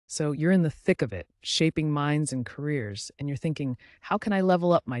So you're in the thick of it, shaping minds and careers, and you're thinking, how can I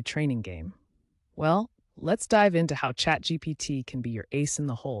level up my training game? Well, let's dive into how ChatGPT can be your ace in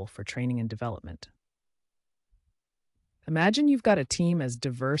the hole for training and development. Imagine you've got a team as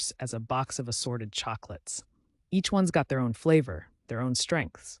diverse as a box of assorted chocolates. Each one's got their own flavor, their own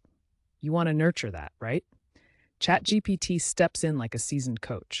strengths. You want to nurture that, right? ChatGPT steps in like a seasoned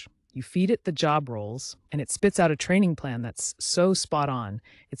coach. You feed it the job roles, and it spits out a training plan that's so spot on,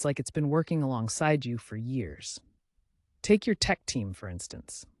 it's like it's been working alongside you for years. Take your tech team, for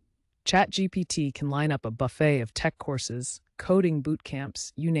instance. ChatGPT can line up a buffet of tech courses, coding boot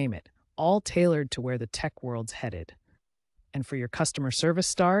camps, you name it, all tailored to where the tech world's headed. And for your customer service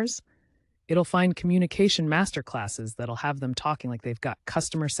stars, it'll find communication masterclasses that'll have them talking like they've got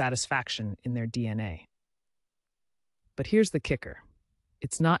customer satisfaction in their DNA. But here's the kicker.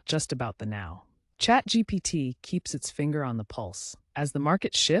 It's not just about the now. ChatGPT keeps its finger on the pulse. As the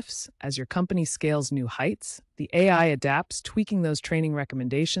market shifts, as your company scales new heights, the AI adapts, tweaking those training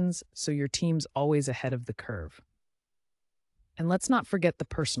recommendations so your team's always ahead of the curve. And let's not forget the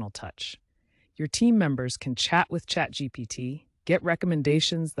personal touch. Your team members can chat with ChatGPT, get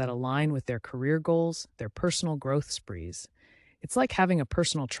recommendations that align with their career goals, their personal growth sprees. It's like having a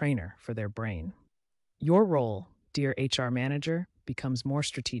personal trainer for their brain. Your role, dear HR manager, becomes more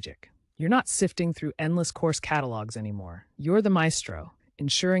strategic. You're not sifting through endless course catalogs anymore. You're the maestro,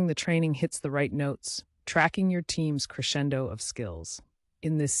 ensuring the training hits the right notes, tracking your team's crescendo of skills.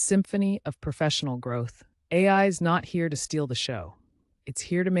 In this symphony of professional growth, AI's not here to steal the show. It's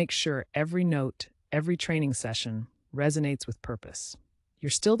here to make sure every note, every training session resonates with purpose.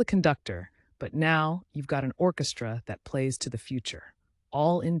 You're still the conductor, but now you've got an orchestra that plays to the future,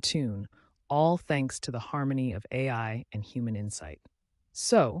 all in tune, all thanks to the harmony of AI and human insight.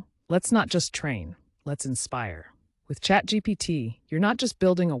 So, let's not just train, let's inspire. With ChatGPT, you're not just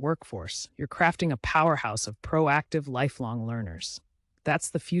building a workforce, you're crafting a powerhouse of proactive, lifelong learners. That's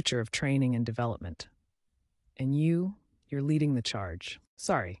the future of training and development. And you're leading the charge.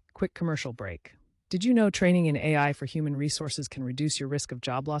 Sorry, quick commercial break. Did you know training in AI for human resources can reduce your risk of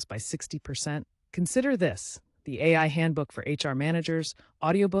job loss by 60%? Consider this: the AI Handbook for HR Managers,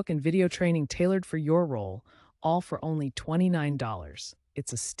 audiobook and video training tailored for your role, all for only $29.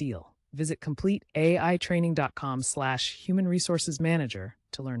 It's a steal. Visit completeaitraining.com/human resources manager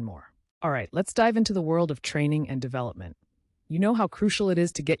to learn more. All right, let's dive into the world of training and development. You know how crucial it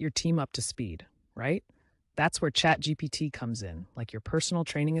is to get your team up to speed, right? That's where ChatGPT comes in, like your personal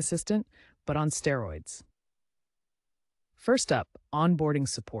training assistant, but on steroids. First up, onboarding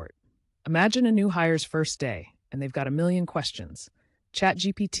support. Imagine a new hire's first day, and they've got a million questions.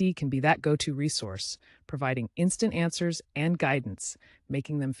 ChatGPT can be that go-to resource, providing instant answers and guidance,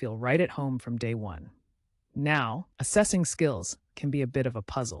 making them feel right at home from day one. Now, assessing skills can be a bit of a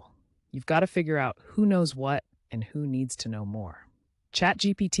puzzle. You've got to figure out who knows what and who needs to know more.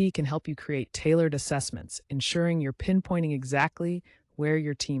 ChatGPT can help you create tailored assessments, ensuring you're pinpointing exactly where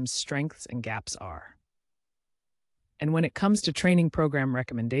your team's strengths and gaps are. And when it comes to training program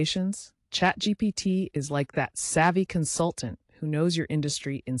recommendations, ChatGPT is like that savvy consultant who knows your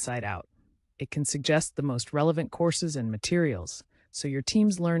industry inside out. It can suggest the most relevant courses and materials, so your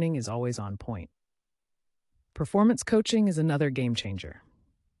team's learning is always on point. Performance coaching is another game changer.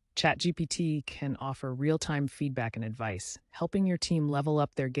 ChatGPT can offer real-time feedback and advice, helping your team level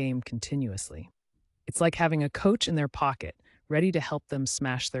up their game continuously. It's like having a coach in their pocket, ready to help them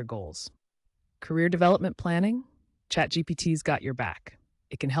smash their goals. Career development planning? ChatGPT's got your back.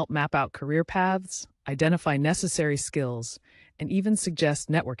 It can help map out career paths, identify necessary skills, and even suggest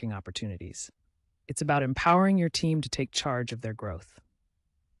networking opportunities. It's about empowering your team to take charge of their growth.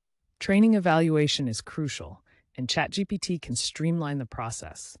 Training evaluation is crucial, and ChatGPT can streamline the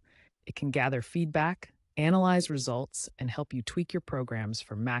process. It can gather feedback, analyze results, and help you tweak your programs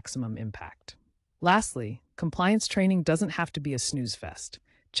for maximum impact. Lastly, compliance training doesn't have to be a snooze fest.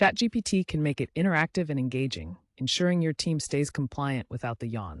 ChatGPT can make it interactive and engaging, ensuring your team stays compliant without the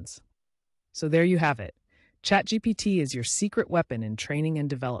yawns. So there you have it. ChatGPT is your secret weapon in training and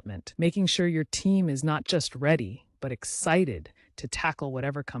development, making sure your team is not just ready, but excited to tackle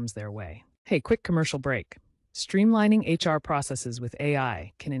whatever comes their way. Hey, quick commercial break. Streamlining HR processes with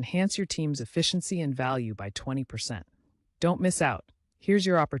AI can enhance your team's efficiency and value by 20%. Don't miss out. Here's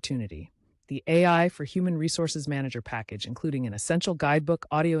your opportunity: the AI for Human Resources Manager package, including an essential guidebook,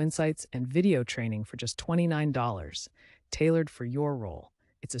 audio insights, and video training for just $29, tailored for your role.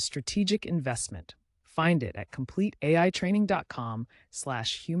 It's a strategic investment. Find it at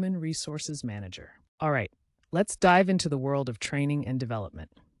completeaitraining.com/human resources manager. All right, let's dive into the world of training and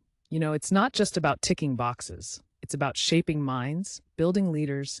development. You know, it's not just about ticking boxes. It's about shaping minds, building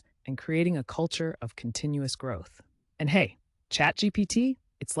leaders, and creating a culture of continuous growth. And hey, ChatGPT,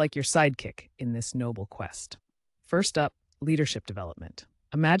 it's like your sidekick in this noble quest. First up, leadership development.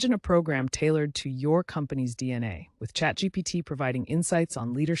 Imagine a program tailored to your company's DNA, with ChatGPT providing insights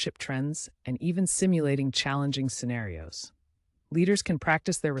on leadership trends and even simulating challenging scenarios. Leaders can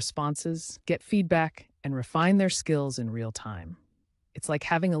practice their responses, get feedback, and refine their skills in real time. It's like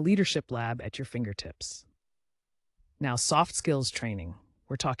having a leadership lab at your fingertips. Now, soft skills training.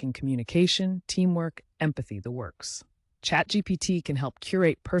 We're talking communication, teamwork, empathy, the works. ChatGPT can help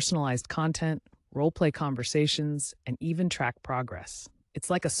curate personalized content, role-play conversations, and even track progress. It's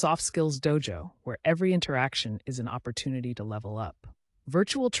like a soft skills dojo where every interaction is an opportunity to level up.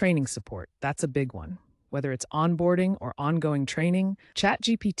 Virtual training support, that's a big one. Whether it's onboarding or ongoing training,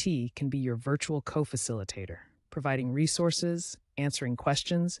 ChatGPT can be your virtual co-facilitator, providing resources, answering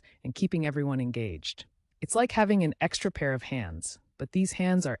questions, and keeping everyone engaged. It's like having an extra pair of hands, but these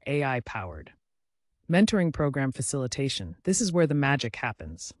hands are AI-powered. Mentoring program facilitation. This is where the magic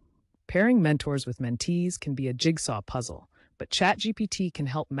happens. Pairing mentors with mentees can be a jigsaw puzzle, but ChatGPT can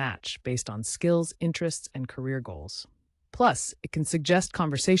help match based on skills, interests, and career goals. Plus, it can suggest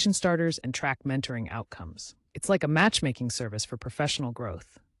conversation starters and track mentoring outcomes. It's like a matchmaking service for professional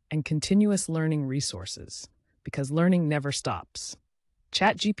growth and continuous learning resources, because learning never stops.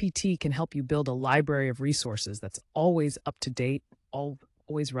 ChatGPT can help you build a library of resources that's always up to date,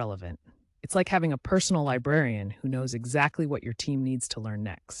 always relevant. It's like having a personal librarian who knows exactly what your team needs to learn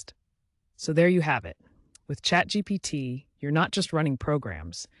next. So there you have it. With ChatGPT, you're not just running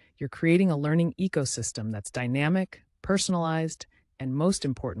programs, you're creating a learning ecosystem that's dynamic, personalized, and most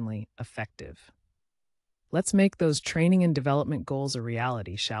importantly, effective. Let's make those training and development goals a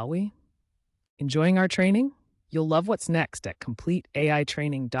reality, shall we? Enjoying our training? You'll love what's next at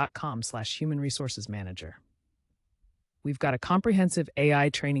completeaitraining.com/human resources manager. We've got a comprehensive AI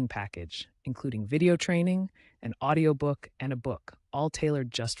training package, including video training, an audiobook, and a book, all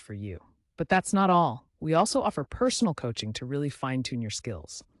tailored just for you. But that's not all. We also offer personal coaching to really fine-tune your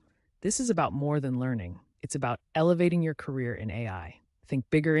skills. This is about more than learning. It's about elevating your career in AI. Think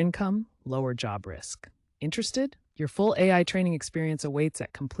bigger income, lower job risk. Interested? Your full AI training experience awaits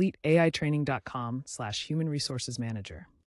at completeaitraining.com/human resources manager.